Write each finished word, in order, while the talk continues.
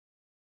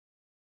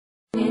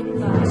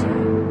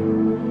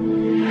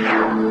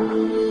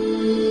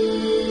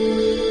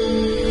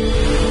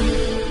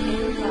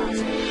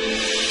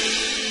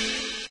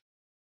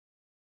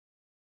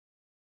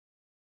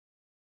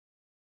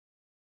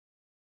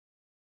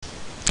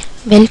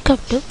Welcome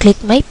to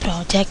Click My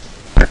Project.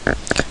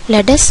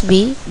 Let us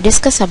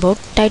discuss about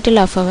title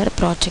of our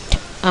project.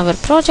 Our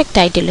project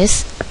title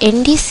is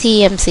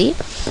NDCMC,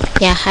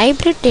 a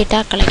hybrid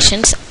data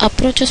collections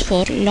approaches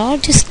for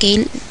large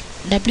scale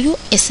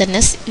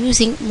WSNS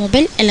using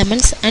mobile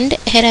elements and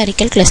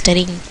hierarchical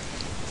clustering.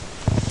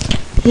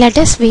 Let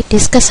us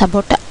discuss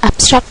about the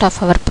abstract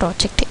of our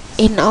project.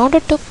 In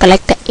order to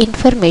collect the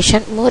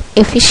information more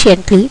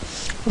efficiently,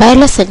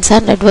 wireless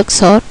sensor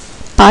networks are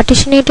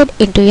partitioned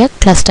into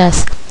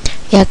clusters.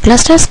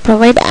 Clusters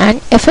provide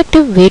an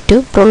effective way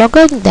to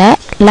prolonging the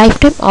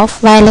lifetime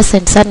of wireless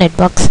sensor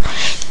networks.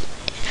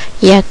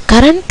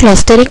 Current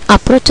clustering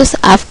approaches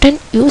often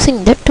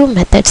using the two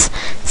methods: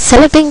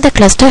 selecting the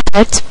cluster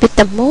heads with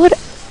the more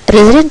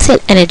residential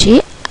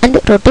energy and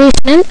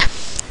rotational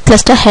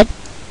cluster head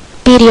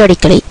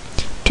periodically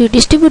to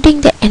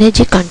distributing the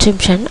energy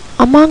consumption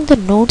among the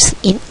nodes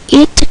in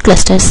each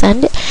clusters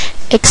and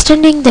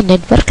extending the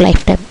network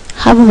lifetime.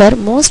 However,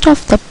 most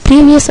of the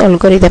previous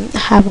algorithms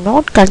have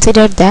not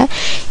considered the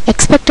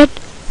expected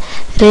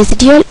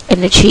residual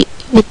energy,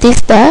 which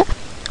is the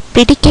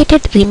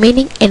predicated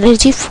remaining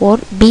energy for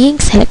being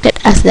selected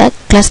as the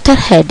cluster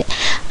head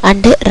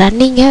and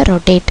running a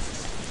rotate.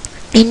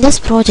 In this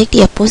project,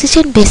 a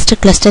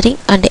position-based clustering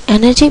and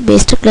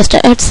energy-based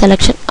cluster head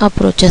selection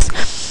approaches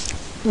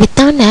with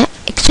an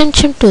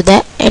extension to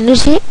the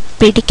energy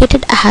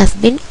predicated has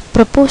been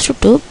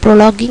proposed to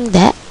prolonging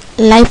the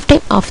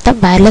lifetime of the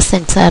wireless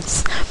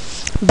sensors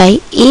by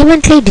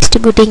evenly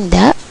distributing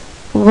the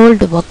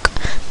world work.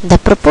 The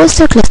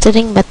proposed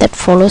clustering method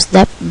follows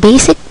the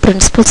basic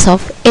principles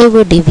of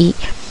AODV.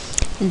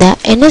 The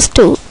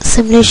NS2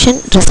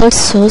 simulation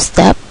results shows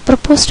the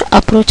proposed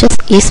approaches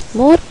is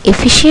more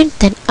efficient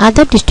than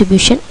other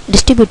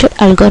distributed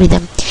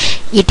algorithm.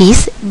 It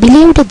is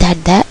believed that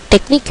the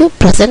technique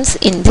present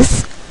in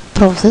this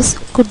process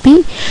could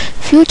be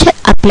further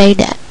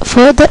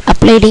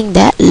applied in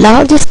the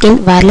large scale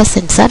wireless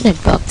sensor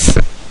networks.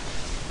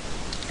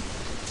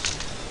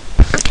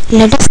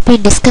 Let us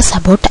discuss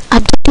about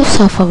objectives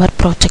of our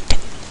project.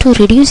 To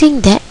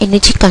reducing the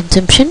energy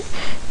consumption,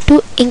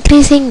 to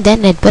increasing the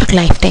network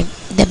lifetime.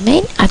 The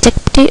main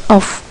objective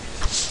of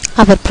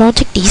our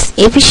project is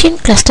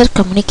efficient cluster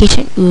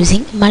communication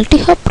using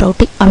multi-hop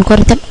routing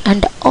algorithm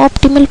and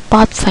optimal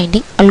path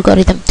finding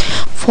algorithm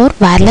for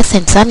wireless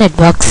sensor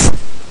networks.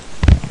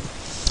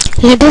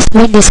 Let us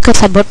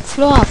discuss about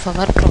flow of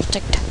our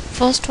project.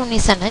 First one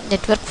is a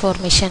network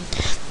formation.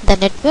 The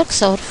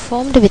networks are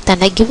formed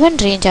within a given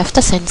range of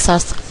the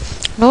sensors.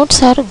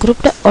 Nodes are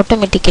grouped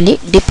automatically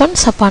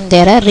depends upon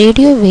their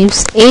radio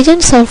waves.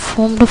 Agents are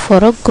formed for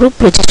a group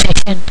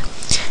registration.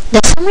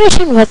 The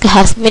simulation work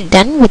has been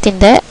done within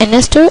the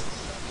NS2.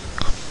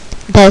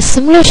 The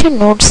simulation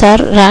nodes are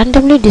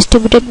randomly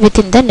distributed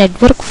within the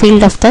network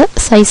field of the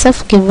size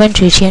of given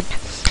region.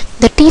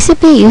 The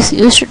TCP is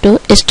used to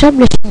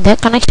establish the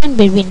connection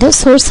between the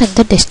source and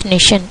the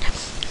destination.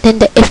 Then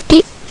the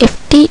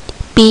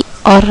FTP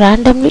are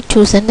randomly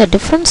chosen the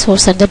different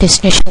source and the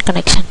destination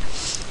connection.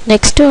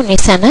 Next one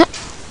is an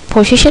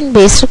position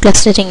based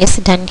clustering is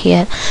done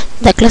here.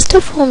 The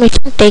cluster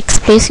formation takes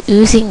place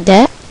using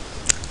the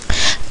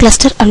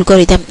cluster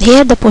algorithm.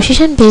 Here the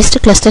position based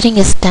clustering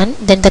is done.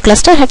 Then the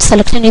cluster head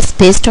selection is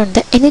based on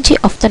the energy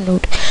of the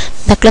node.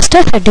 The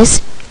cluster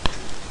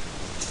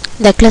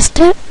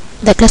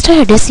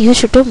head is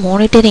used to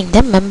monitoring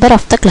the member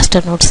of the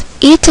cluster nodes.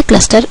 Each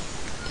cluster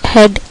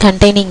head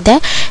containing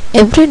the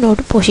every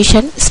node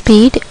position,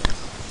 speed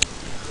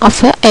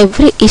of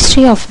every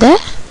history of the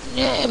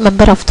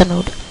member of the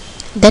node.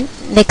 Then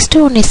next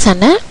one is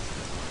an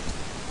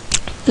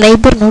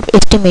neighbor node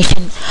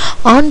estimation.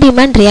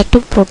 On-demand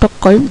reactive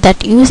protocol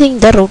that using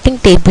the routing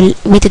table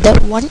with the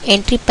one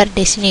entry per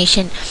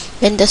destination.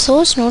 When the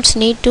source nodes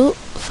need to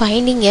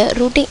finding a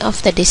routing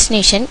of the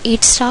destination,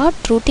 it start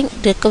routing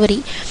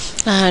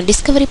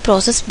discovery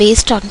process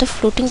based on the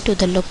floating to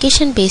the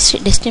location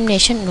based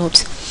destination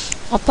nodes.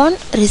 Upon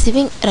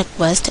receiving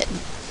request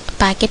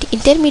packet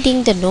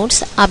intermediating the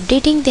nodes,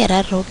 updating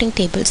their routing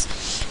tables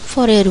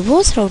for a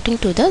reverse routing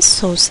to the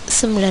source.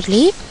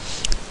 Similarly,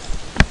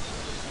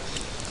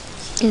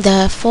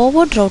 the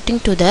forward routing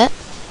to the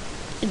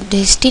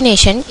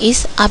destination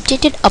is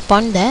updated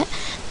upon the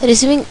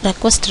receiving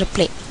request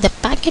reply. The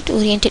packet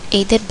oriented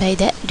either by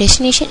the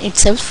destination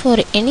itself or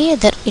any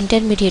other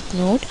intermediate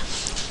node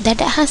that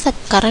has a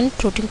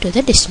current routing to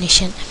the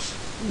destination.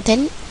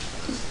 Then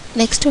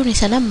next one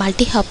is a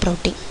multi-hop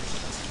routing.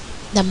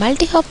 The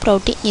multi-hop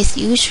routing is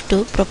used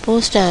to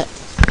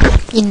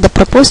in the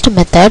proposed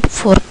method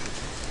for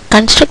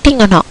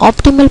constructing an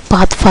optimal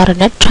path for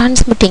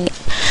transmitting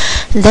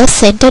the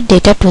sender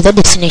data to the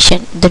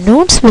destination. The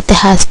nodes with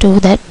has to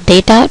the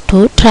data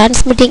to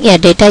transmitting a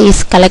data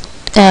is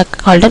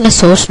called a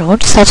source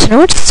node. Such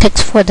nodes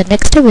checks for the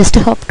next best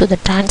hop to the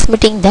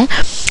transmitting the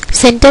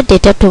sender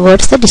data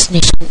towards the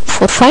destination.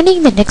 For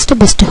finding the next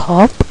best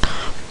hop,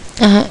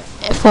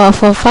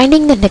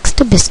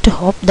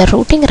 the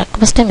routing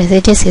request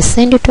messages is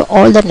sent to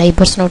all the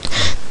neighbors nodes.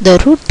 The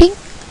routing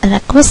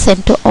request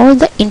sent to all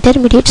the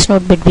intermediate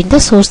nodes between the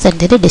source and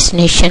the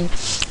destination.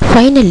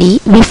 Finally,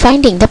 we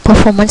finding the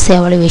performance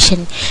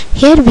evaluation.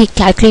 Here we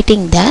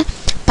calculating the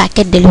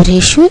packet delivery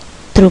ratio,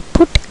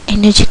 throughput,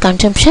 energy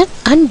consumption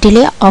and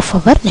delay of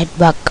our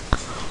network.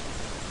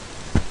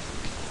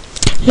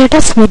 Let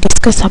us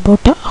discuss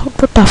about the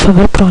output of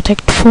our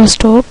project.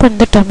 First, open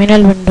the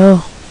terminal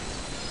window.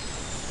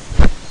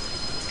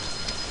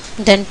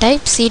 Then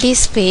type cd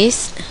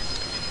space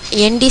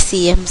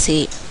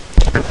NDCMC.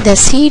 The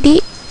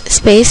cd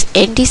space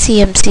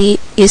NDCMC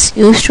is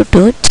used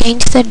to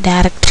change the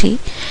directory.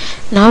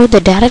 Now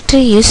the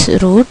directory is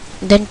root,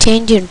 then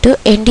change into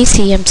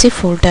NDCMC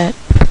folder.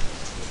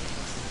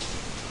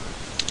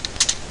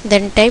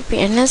 Then type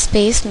ns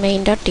space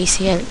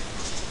main.tcl.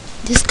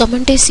 This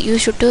command is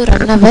used to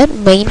run our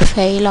main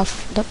file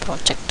of the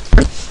project.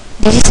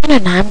 This is a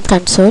NAM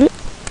console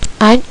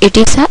and it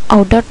is a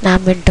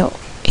out.nam window.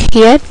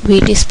 Here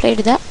we displayed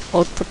the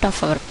output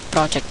of our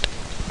project.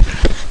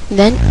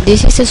 Then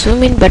this is a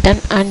zoom in button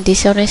and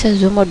this one is a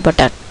zoom out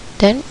button.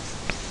 Then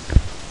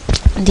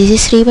this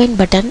is rewind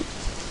button,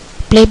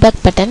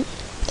 playback button,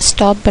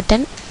 stop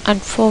button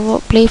and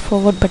forward, play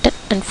forward button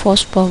and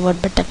fast forward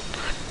button.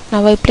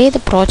 Now I play the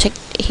project.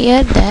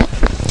 Here the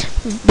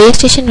base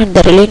station and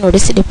the relay node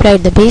is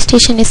deployed. The base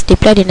station is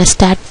deployed in a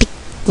static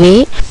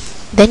way.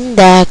 Then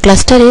the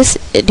cluster is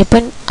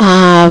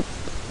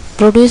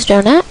produced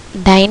on a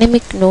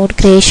dynamic node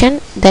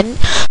creation. Then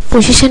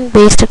position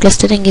based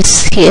clustering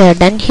is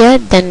done here.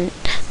 Then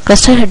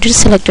cluster head is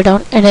selected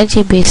on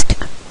energy based.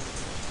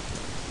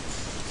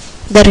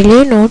 The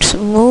relay nodes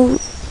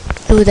move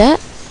to the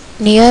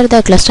near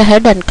the cluster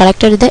head and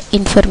collected the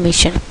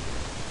information.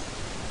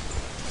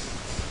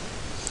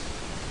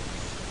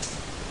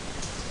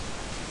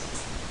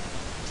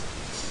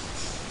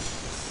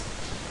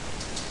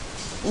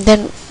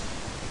 Then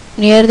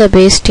near the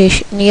base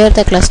station, near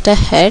the cluster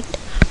head,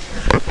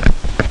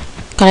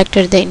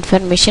 collected the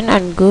information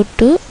and go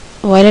to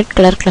violet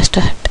color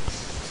cluster head.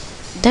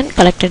 Then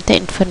collected the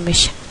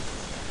information.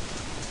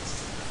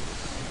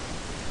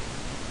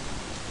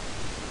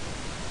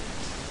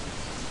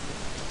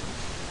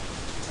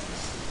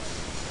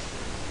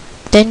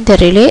 Then the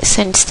relay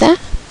sends the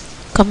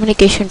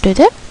communication to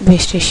the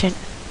base station.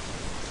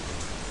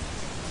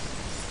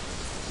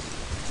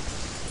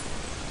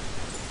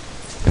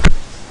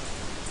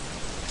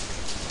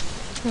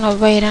 Now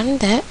I run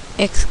the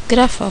X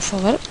graph of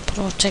our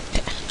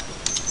project.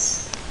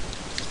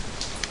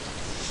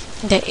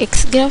 The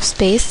X graph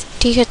space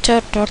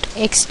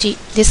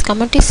thr.xg. This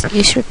command is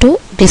used to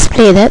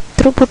display the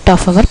throughput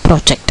of our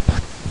project.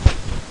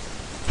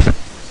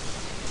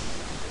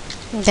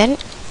 Then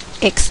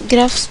X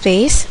graph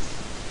space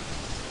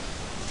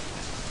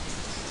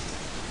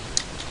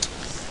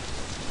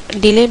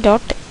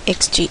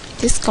delay.xg.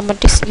 This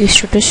command is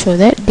used to show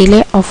the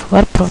delay of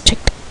our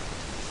project.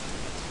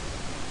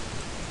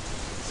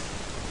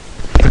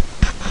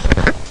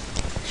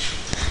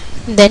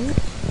 Then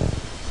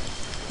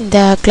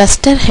the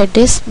cluster head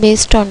is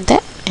based on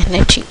the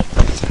energy.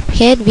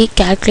 Here we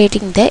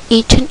calculating the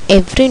each and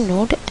every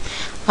node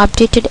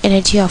updated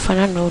energy of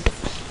a node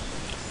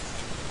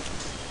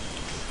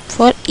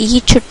for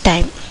each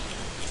time.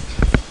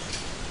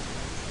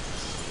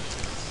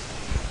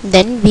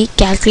 Then we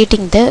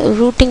calculating the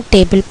routing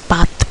table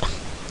path.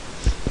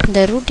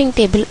 The routing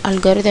table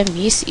algorithm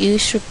is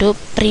used to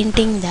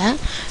printing the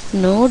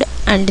node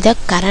and the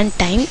current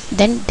time,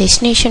 then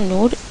destination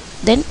node,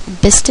 then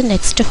best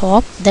next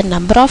hop, the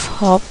number of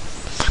hop,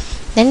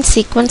 then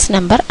sequence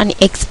number and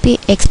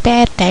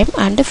expire time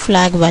and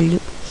flag value.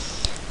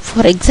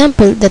 For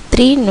example, the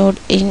 3 node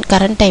in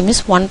current time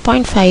is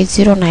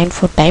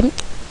 1.5094 time.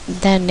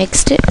 The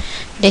next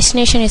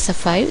destination is a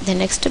 5. The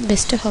next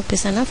best hop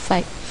is a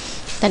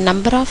 5. The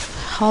number of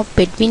hop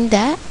between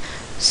the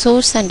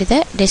source and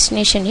the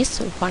destination is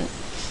 1.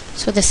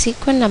 So the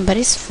sequence number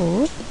is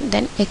 4.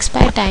 Then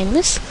expire time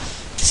is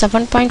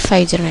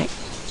 7.509.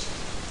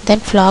 Then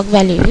flag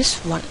value is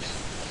 1.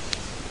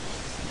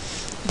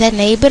 The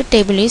neighbor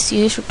table is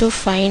used to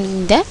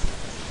find the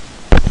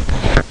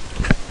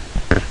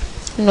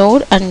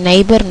node and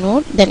neighbor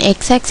node, then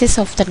x-axis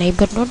of the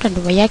neighbor node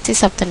and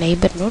y-axis of the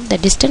neighbor node, the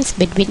distance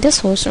between the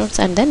source nodes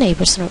and the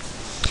neighbors node.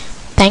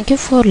 Thank you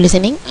for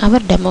listening. Our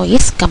demo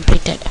is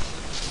completed.